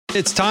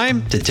It's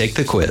time to take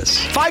the quiz.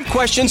 5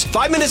 questions,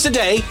 5 minutes a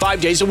day,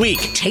 5 days a week.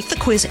 Take the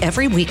quiz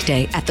every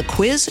weekday at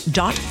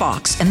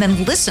thequiz.fox and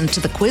then listen to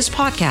the quiz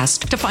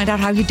podcast to find out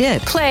how you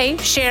did. Play,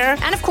 share,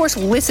 and of course,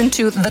 listen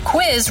to The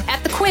Quiz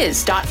at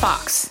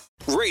thequiz.fox.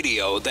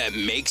 Radio that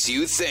makes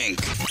you think.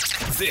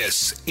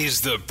 This is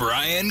the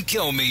Brian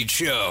Kilmeade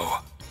Show.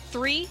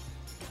 3,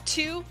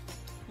 2,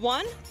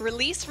 1.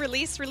 Release,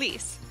 release,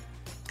 release.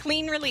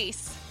 Clean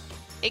release.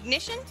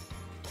 Ignition.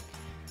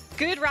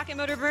 Good rocket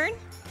motor burn.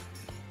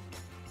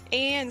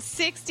 And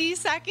 60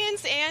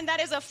 seconds, and that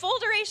is a full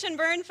duration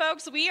burn,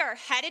 folks. We are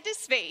headed to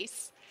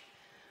space.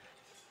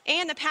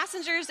 And the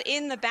passengers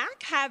in the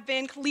back have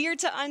been cleared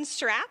to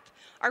unstrap.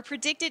 Our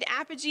predicted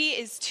apogee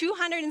is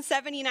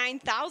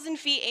 279,000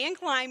 feet and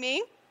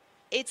climbing.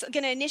 It's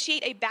going to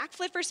initiate a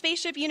backflip for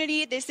Spaceship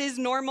Unity. This is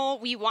normal.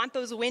 We want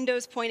those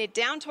windows pointed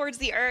down towards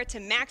the Earth to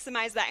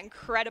maximize that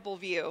incredible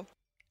view.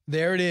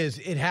 There it is.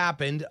 It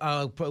happened.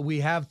 We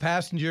have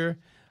passenger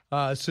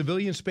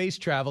civilian space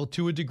travel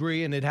to a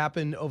degree, and it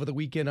happened over the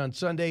weekend on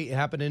Sunday. It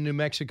happened in New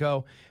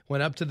Mexico,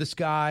 went up to the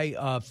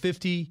sky,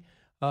 50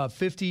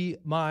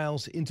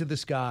 miles into the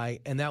sky,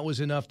 and that was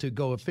enough to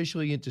go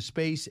officially into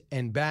space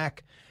and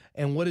back.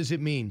 And what does it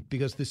mean?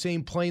 Because the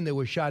same plane that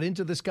was shot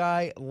into the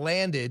sky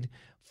landed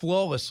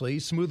flawlessly,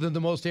 smoother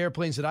than most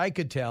airplanes that I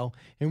could tell,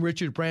 and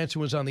Richard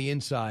Branson was on the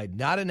inside.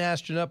 Not an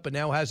astronaut, but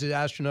now has his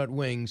astronaut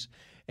wings,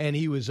 and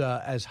he was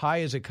as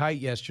high as a kite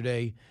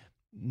yesterday,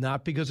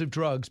 not because of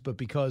drugs, but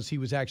because he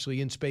was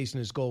actually in space and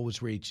his goal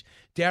was reached.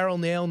 Daryl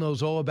Nail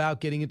knows all about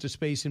getting into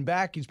space and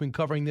back. He's been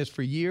covering this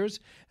for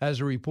years as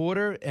a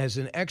reporter, as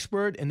an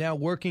expert, and now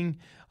working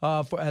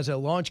as a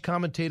launch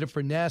commentator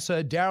for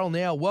NASA. Daryl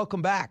Nail,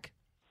 welcome back.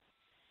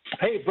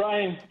 Hey,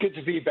 Brian. Good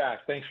to be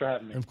back. Thanks for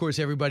having me. And of course,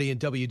 everybody in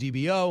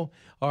WDBO,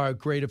 our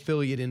great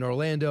affiliate in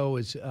Orlando,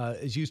 is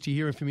used to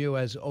hearing from you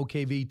as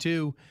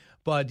OKV2,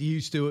 but you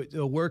used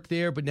to work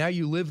there, but now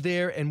you live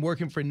there and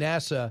working for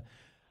NASA.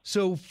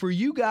 So for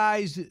you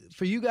guys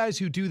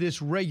who do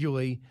this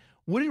regularly,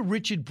 what did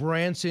Richard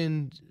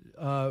Branson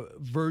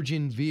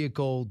Virgin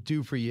vehicle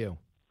do for you?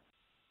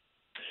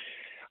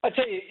 I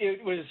tell you,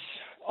 it was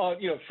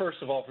first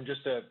of all, from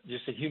just a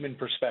human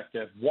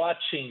perspective,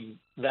 watching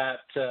that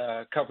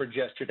coverage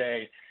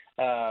yesterday,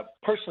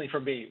 personally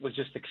for me, was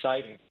just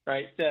exciting,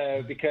 right?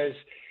 Because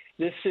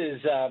this is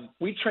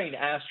we train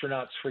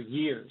astronauts for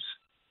years,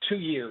 2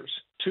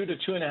 to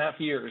 2.5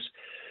 years,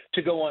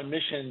 to go on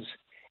missions.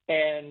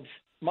 And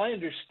my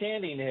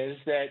understanding is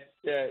that,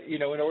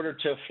 in order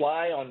to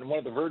fly on one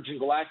of the Virgin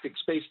Galactic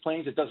space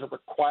planes, it doesn't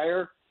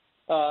require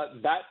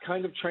that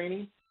kind of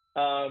training.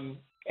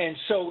 And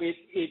so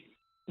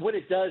what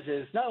it does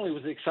is, not only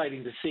was it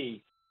exciting to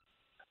see,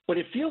 but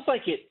it feels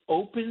like it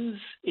opens,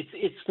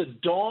 it's the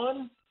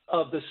dawn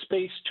of the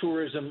space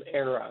tourism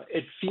era.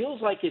 It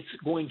feels like it's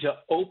going to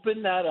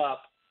open that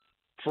up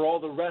for all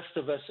the rest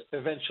of us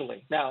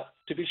eventually. Now,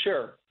 to be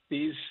sure,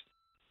 these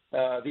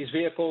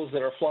vehicles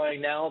that are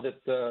flying now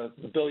that the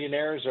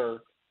billionaires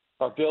are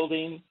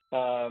building,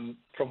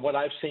 from what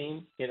I've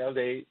seen,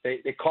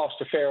 they cost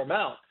a fair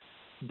amount.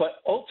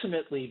 But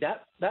ultimately,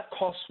 that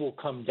cost will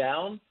come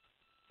down.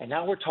 And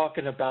now we're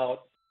talking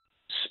about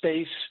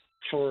space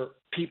for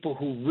people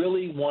who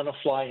really want to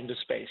fly into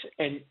space.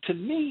 And to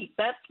me,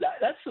 that's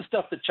the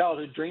stuff that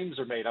childhood dreams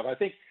are made of. I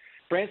think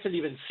Branson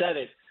even said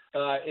it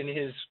in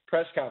his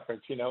press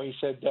conference. He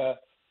said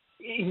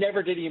he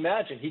never did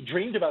imagine. He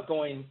dreamed about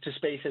going to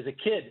space as a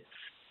kid,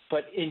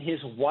 but in his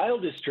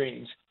wildest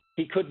dreams,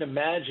 he couldn't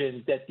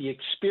imagine that the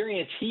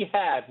experience he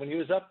had when he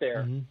was up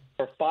there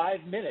for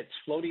 5 minutes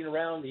floating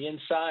around the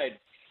inside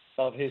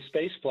of his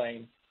space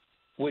plane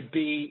would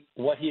be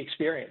what he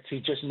experienced. He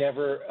just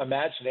never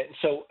imagined it.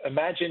 So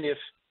imagine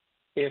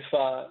if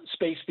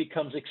space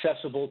becomes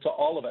accessible to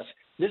all of us.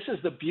 This is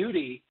the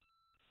beauty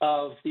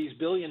of these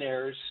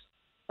billionaires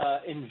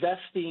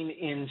investing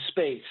in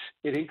space.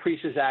 It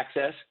increases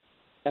access.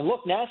 And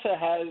look, NASA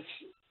has,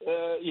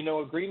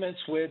 agreements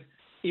with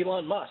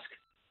Elon Musk,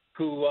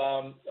 who,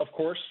 of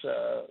course,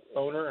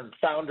 owner and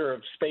founder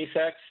of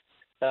SpaceX.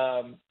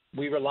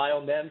 We rely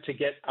on them to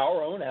get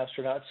our own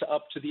astronauts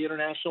up to the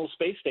International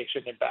Space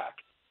Station and back.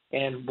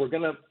 And we're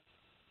going to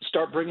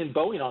start bringing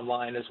Boeing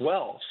online as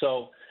well.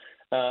 So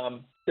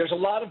there's a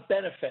lot of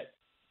benefit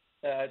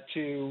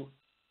to,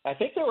 I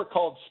think they were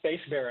called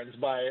space barons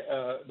by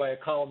a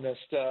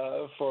columnist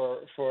for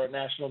a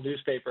national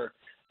newspaper.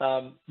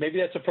 Maybe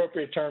that's an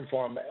appropriate term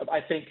for them.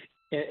 I think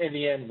in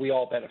the end, we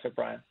all benefit,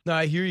 Brian. No,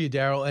 I hear you,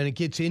 Daryl, and it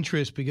gets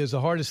interest because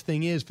the hardest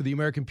thing is for the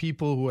American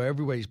people who are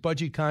everybody's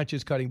budget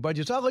conscious, cutting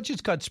budgets. Oh, let's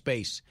just cut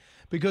space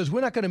because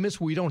we're not going to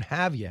miss what we don't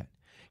have yet.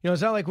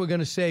 It's not like we're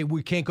going to say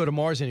we can't go to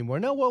Mars anymore.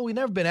 No, well, we've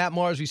never been at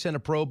Mars. We sent a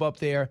probe up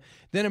there.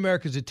 Then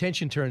America's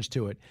attention turns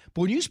to it.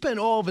 But when you spend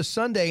all of a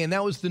Sunday, and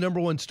that was the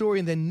number one story,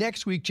 and then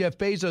next week Jeff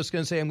Bezos is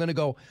going to say, I'm going to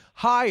go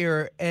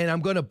higher, and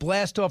I'm going to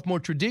blast off more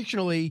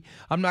traditionally.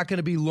 I'm not going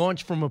to be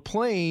launched from a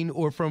plane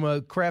or from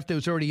a craft that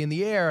was already in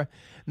the air.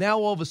 Now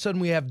all of a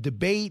sudden we have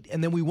debate,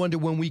 and then we wonder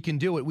when we can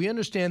do it. We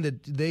understand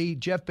that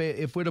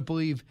if we're to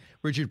believe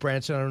Richard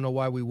Branson, I don't know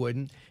why we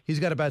wouldn't, he's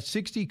got about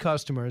 60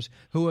 customers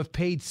who have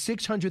paid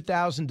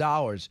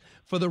 $600,000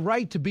 for the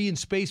right to be in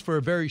space for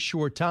a very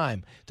short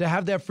time, to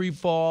have that free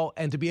fall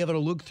and to be able to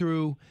look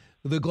through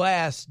the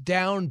glass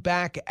down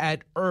back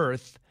at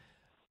Earth.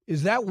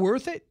 Is that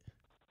worth it?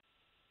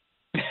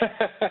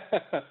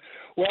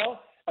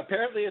 Well,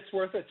 apparently it's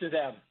worth it to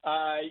them.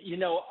 I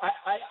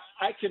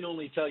can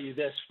only tell you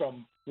this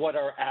from what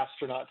our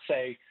astronauts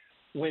say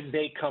when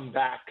they come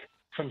back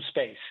from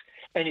space.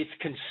 And it's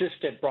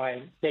consistent,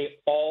 Brian.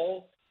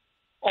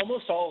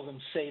 Almost all of them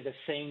say the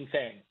same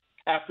thing.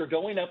 After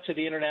going up to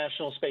the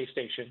International Space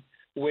Station,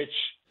 which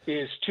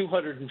is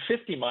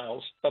 250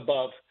 miles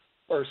above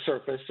Earth's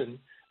surface and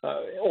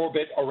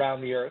orbit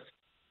around the Earth,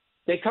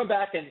 they come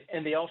back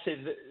and they all say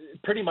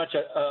pretty much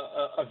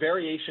a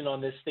variation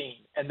on this theme.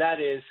 And that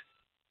is,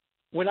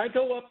 when I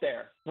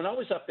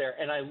was up there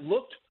and I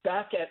looked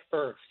back at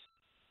Earth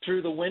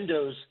through the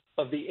windows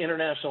of the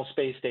International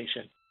Space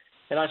Station,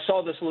 and I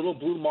saw this little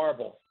blue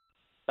marble,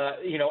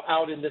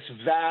 out in this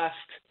vast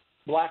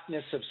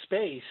blackness of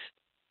space,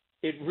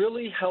 it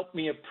really helped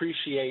me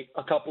appreciate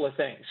a couple of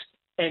things.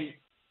 And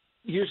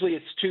usually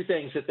it's two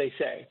things that they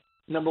say.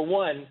 Number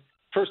one,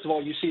 first of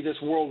all, you see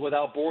this world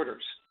without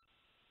borders.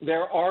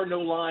 There are no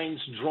lines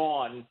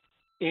drawn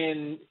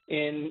in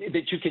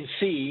that you can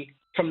see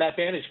from that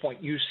vantage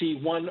point. You see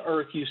one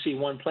Earth, you see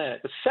one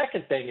planet. The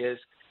second thing is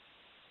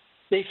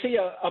they see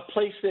a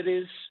place that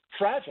is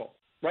fragile,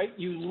 right?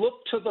 You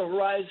look to the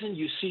horizon,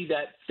 you see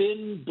that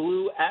thin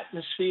blue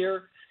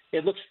atmosphere.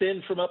 It looks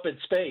thin from up in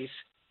space.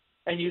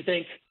 And you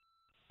think,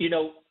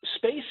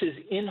 space is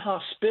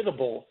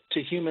inhospitable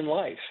to human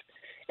life.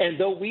 And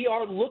though we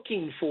are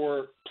looking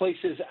for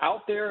places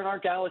out there in our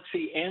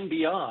galaxy and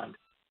beyond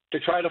to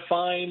try to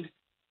find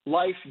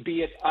life,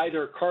 be it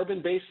either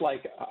carbon-based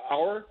like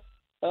our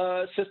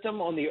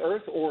system on the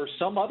Earth or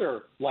some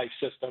other life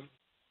system,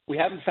 we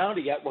haven't found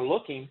it yet. We're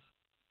looking.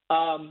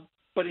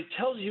 But it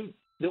tells you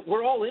that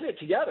we're all in it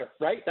together,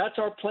 right? That's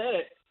our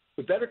planet.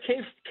 We better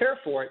care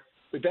for it.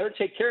 We better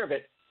take care of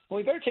it. And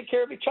we better take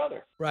care of each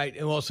other. Right.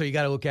 And also you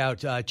got to look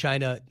out.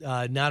 China,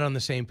 not on the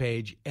same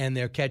page, and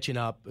they're catching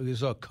up.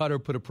 There's a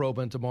Qatar put a probe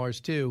onto Mars,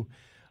 too.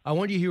 I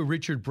want you to hear what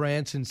Richard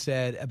Branson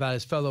said about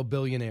his fellow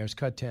billionaires.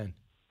 Cut 10.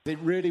 It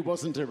really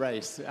wasn't a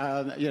race,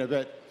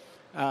 but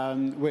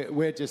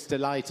we're just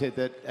delighted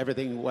that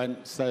everything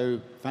went so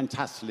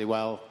fantastically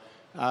well.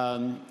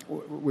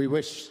 We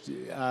wish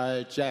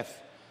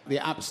Jeff the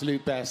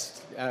absolute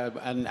best,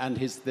 and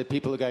the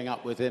people are going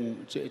up with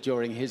him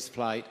during his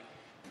flight.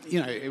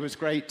 It was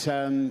great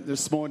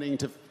this morning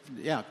to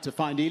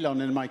find Elon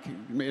in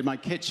my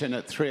kitchen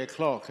at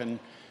 3:00 and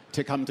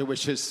to come to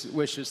wish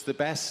us the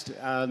best.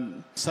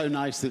 So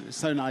nice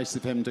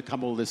of him to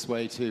come all this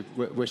way to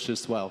wish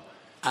us well.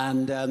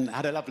 And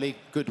had a lovely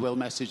goodwill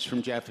message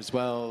from Jeff as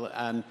well.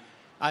 And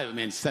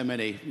so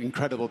many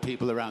incredible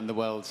people around the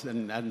world,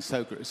 and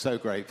so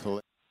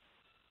grateful.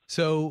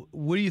 So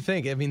what do you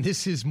think?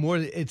 This is more,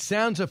 it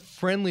sounds a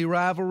friendly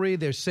rivalry.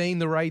 They're saying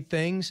the right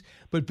things.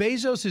 But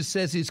Bezos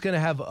says he's going to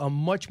have a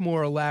much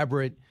more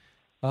elaborate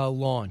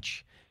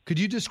launch. Could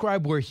you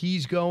describe where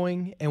he's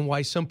going and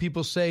why some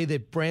people say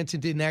that Branson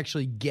didn't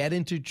actually get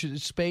into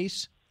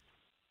space?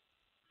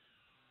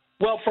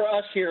 Well, for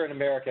us here in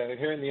America,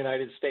 here in the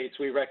United States,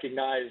 we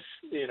recognize,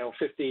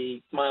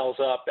 50 miles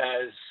up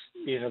as,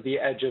 the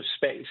edge of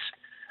space.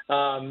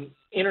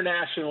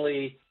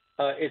 Internationally,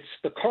 it's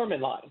the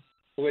Kármán line,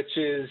 which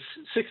is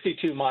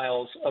 62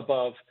 miles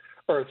above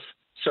Earth's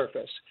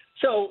surface.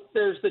 So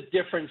there's the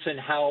difference in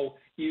how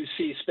you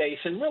see space.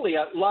 And really,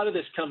 a lot of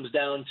this comes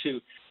down to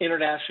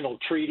international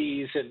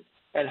treaties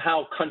and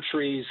how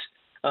countries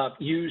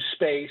use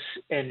space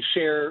and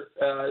share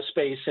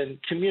space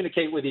and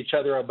communicate with each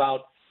other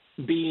about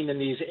being in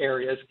these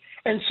areas.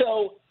 And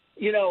so,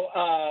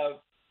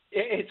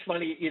 it's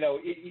funny,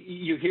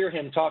 you hear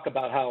him talk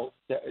about how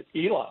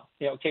Elon,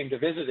 came to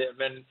visit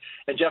him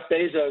and Jeff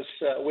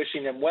Bezos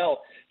wishing him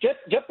well. Jeff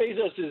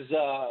Bezos is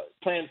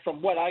planned,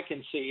 from what I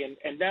can see,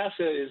 and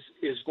NASA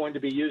is going to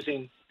be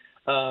using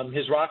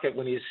his rocket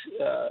when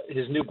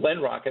his New Glenn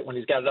rocket when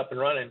he's got it up and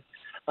running.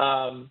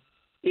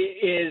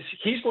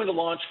 He's going to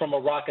launch from a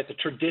rocket, the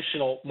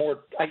traditional, more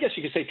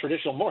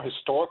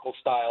historical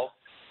style,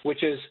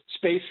 which is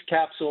space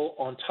capsule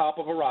on top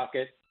of a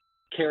rocket,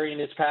 carrying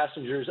its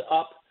passengers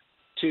up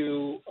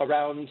to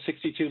around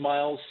 62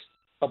 miles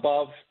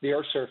above the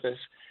Earth's surface,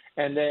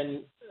 and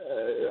then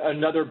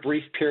another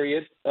brief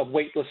period of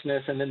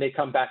weightlessness, and then they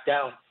come back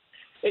down.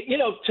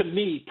 To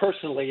me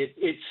personally,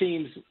 it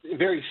seems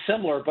very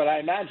similar, but I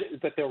imagine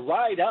that the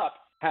ride up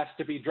has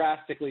to be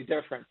drastically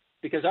different,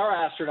 because our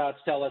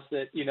astronauts tell us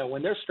that,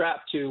 when they're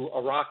strapped to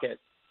a rocket,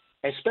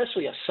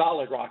 especially a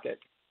solid rocket,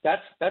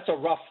 that's a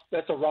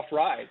rough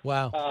ride.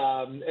 Wow.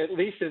 At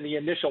least in the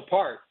initial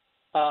part.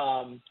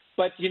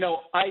 But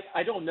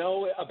I don't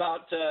know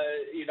about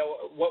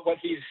what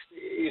he's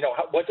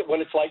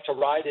what it's like to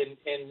ride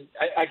in.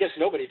 I guess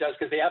nobody does,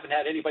 because they haven't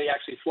had anybody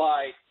actually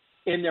fly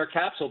in their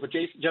capsule. But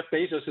Jeff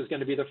Bezos is going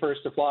to be the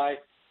first to fly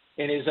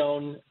in his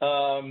own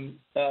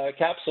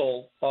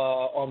capsule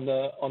on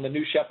the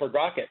New Shepard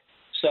rocket.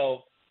 So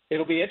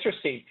it'll be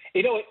interesting.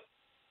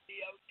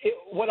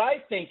 What I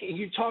think,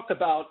 you talk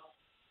about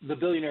the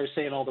billionaires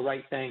saying all the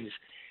right things.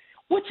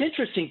 What's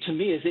interesting to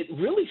me is it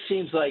really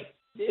seems like,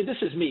 this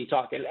is me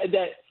talking,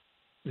 that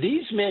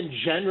these men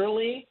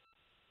generally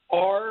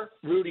are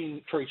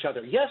rooting for each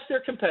other. Yes, they're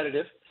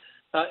competitive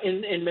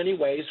in many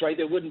ways, right?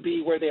 They wouldn't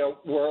be where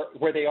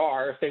they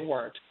are if they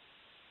weren't.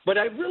 But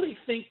I really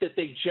think that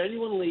they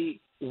genuinely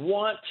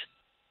want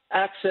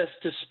access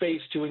to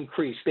space to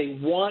increase. They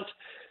want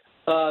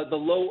the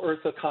low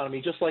Earth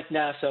economy, just like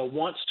NASA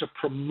wants to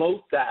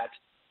promote that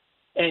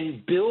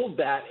and build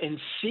that and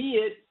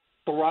see it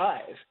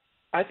thrive.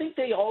 I think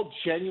they all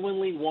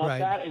genuinely want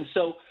that. And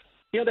so,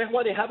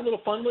 while they have a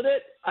little fun with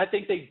it, I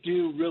think they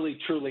do really,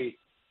 truly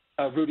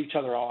root each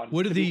other on.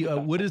 What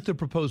is the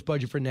proposed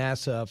budget for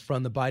NASA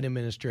from the Biden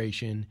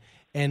administration?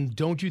 And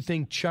don't you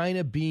think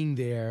China being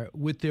there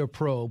with their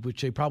probe,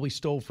 which they probably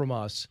stole from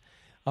us,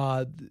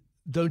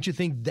 don't you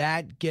think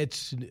that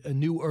gets a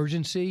new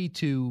urgency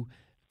to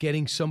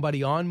getting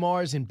somebody on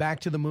Mars and back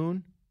to the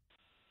moon?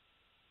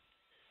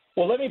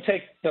 Well, let me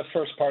take the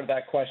first part of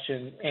that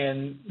question.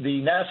 And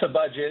the NASA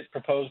budget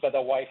proposed by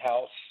the White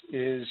House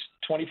is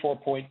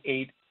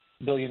 $24.8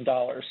 billion.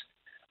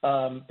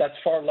 That's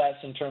far less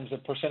in terms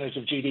of percentage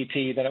of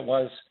GDP than it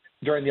was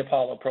during the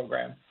Apollo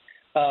program.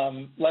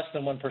 Less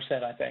than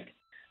 1%, I think.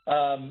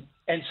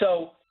 And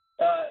so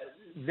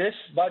this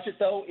budget,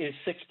 though, is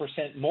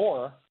 6%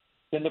 more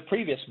than the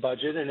previous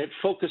budget, and it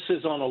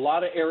focuses on a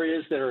lot of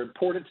areas that are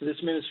important to this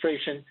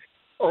administration.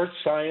 Earth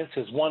science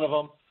is one of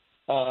them.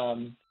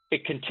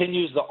 It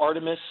continues the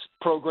Artemis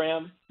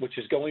program, which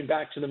is going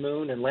back to the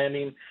moon and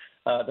landing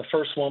the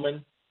first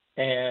woman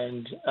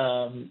and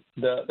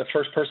the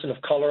first person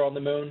of color on the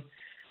moon.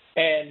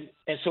 And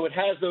so it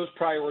has those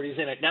priorities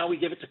in it. Now we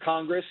give it to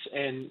Congress,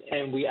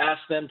 and we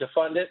ask them to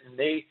fund it, and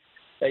they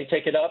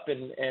take it up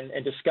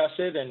and discuss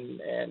it and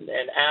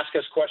ask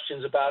us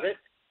questions about it.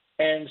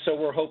 And so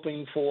we're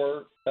hoping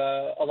for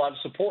a lot of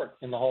support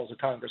in the halls of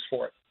Congress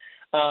for it.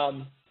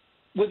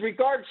 With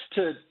regards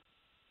to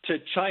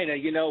China,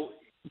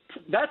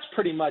 that's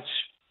pretty much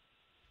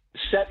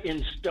set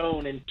in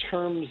stone in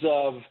terms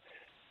of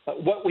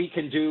what we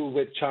can do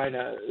with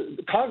China.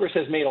 Congress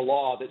has made a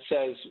law that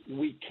says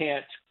we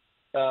can't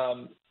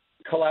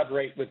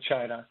collaborate with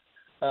China.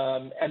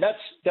 And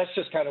that's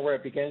just kind of where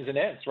it begins and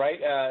ends, right?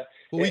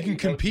 Well, we can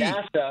compete.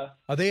 NASA,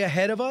 are they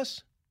ahead of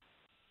us?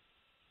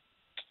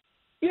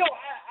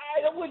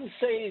 I wouldn't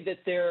say that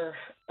they're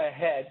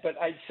ahead, but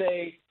I'd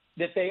say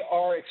that they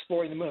are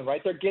exploring the moon, right?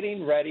 They're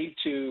getting ready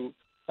to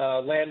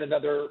land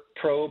another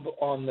probe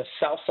on the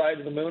south side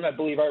of the moon, I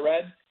believe I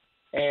read.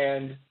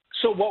 And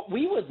so what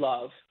we would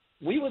love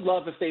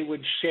if they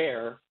would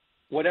share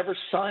whatever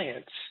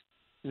science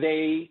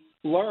they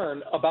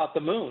learn about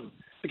the moon.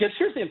 Because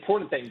here's the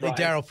important thing, Brian.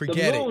 Hey, Daryl,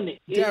 forget it.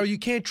 Daryl, you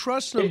can't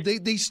trust them.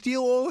 They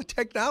steal all the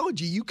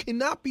technology. You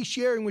cannot be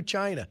sharing with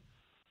China.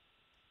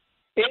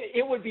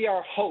 It would be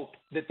our hope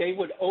that they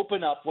would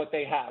open up what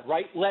they have,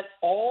 right? Let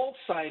all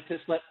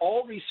scientists, let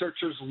all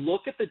researchers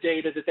look at the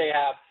data that they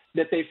have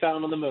that they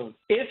found on the moon,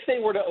 if they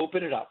were to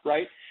open it up,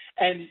 right?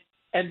 And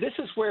this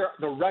is where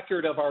the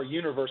record of our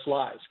universe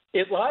lies.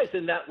 It lies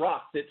in that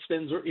rock that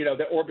spins,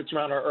 that orbits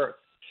around our Earth.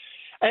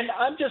 And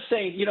I'm just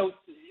saying,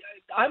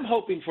 I'm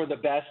hoping for the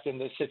best in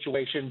this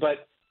situation,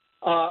 but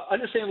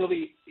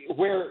understandably,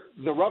 where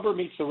the rubber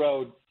meets the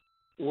road,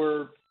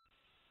 where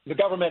the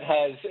government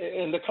has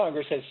and the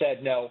Congress has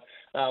said, no,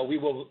 we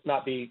will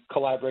not be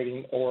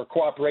collaborating or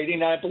cooperating.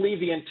 And I believe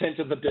the intent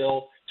of the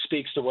bill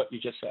speaks to what you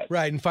just said.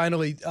 Right. And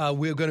finally,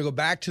 we're going to go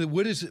back to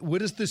what is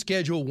the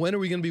schedule? When are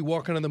we going to be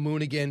walking on the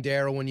moon again,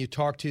 Daryl, when you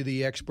talk to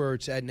the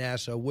experts at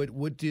NASA?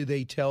 What do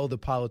they tell the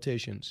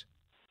politicians?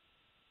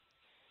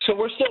 So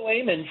we're still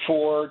aiming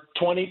for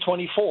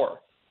 2024.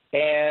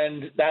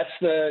 And that's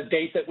the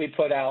date that we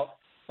put out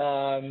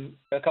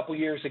a couple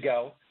years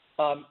ago.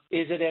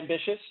 Is it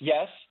ambitious?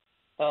 Yes.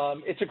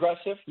 It's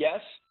aggressive? Yes.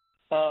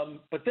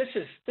 But this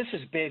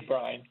is big,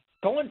 Brian.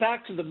 Going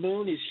back to the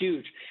moon is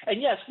huge.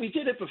 And yes, we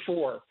did it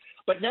before.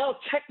 But now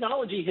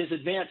technology has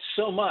advanced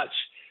so much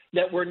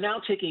that we're now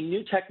taking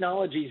new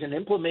technologies and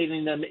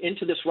implementing them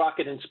into this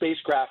rocket and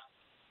spacecraft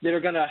that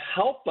are going to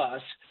help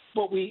us.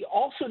 But we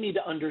also need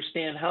to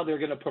understand how they're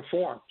going to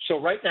perform.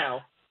 So right now,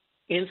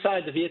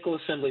 inside the vehicle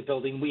assembly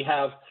building, we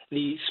have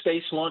the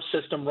Space Launch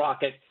System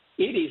rocket.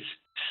 It is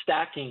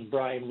stacking,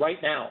 Brian,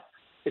 right now.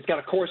 It's got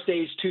a core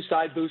stage, 2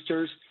 side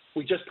boosters.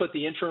 We just put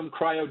the interim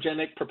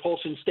cryogenic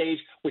propulsion stage,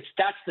 which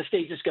that's the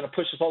stage that's going to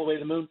push us all the way to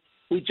the moon.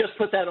 We just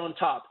put that on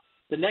top.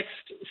 The next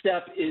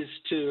step is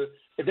to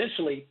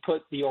eventually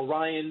put the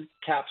Orion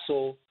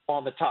capsule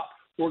on the top.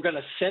 We're going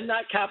to send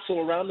that capsule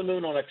around the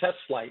moon on a test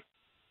flight,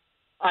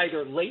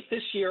 either late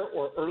this year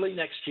or early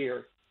next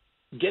year,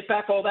 get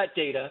back all that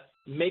data,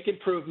 make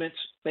improvements,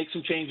 make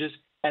some changes,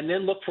 and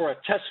then look for a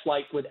test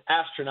flight with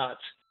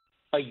astronauts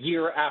a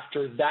year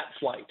after that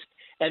flight.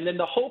 And then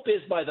the hope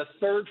is by the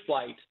third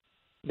flight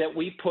that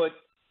we put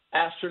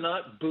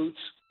astronaut boots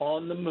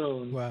on the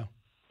moon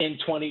in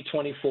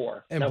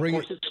 2024. And now, of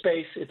course, it's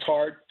space. It's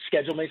hard.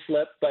 Schedule may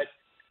slip, but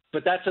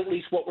that's at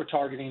least what we're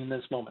targeting in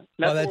this moment.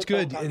 That's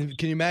good. And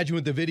can you imagine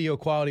with the video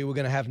quality we're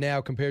going to have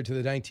now compared to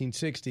the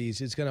 1960s?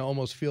 It's going to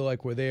almost feel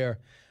like we're there.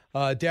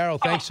 Darryl,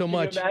 thanks so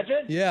much. Can you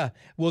imagine? Yeah.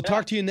 We'll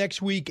talk to you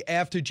next week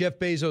after Jeff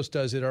Bezos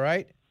does it, all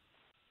right?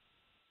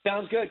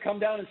 Sounds good. Come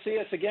down and see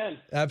us again.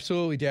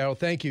 Absolutely, Darryl.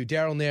 Thank you.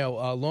 Darryl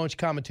Nail, launch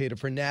commentator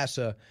for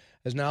NASA,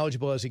 as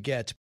knowledgeable as it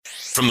gets.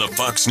 From the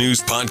Fox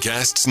News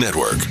Podcasts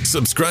Network,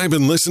 subscribe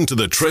and listen to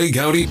the Trey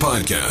Gowdy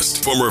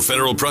Podcast. Former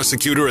federal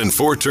prosecutor and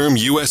 4-term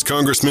U.S.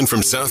 Congressman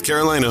from South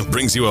Carolina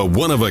brings you a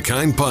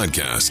one-of-a-kind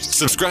podcast.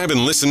 Subscribe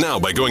and listen now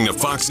by going to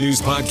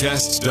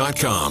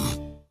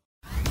foxnewspodcasts.com.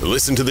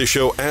 Listen to the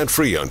show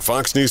ad-free on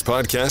Fox News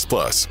Podcast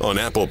Plus, on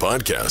Apple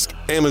Podcast,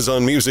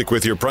 Amazon Music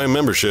with your Prime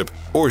membership,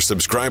 or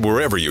subscribe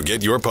wherever you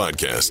get your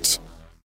podcasts.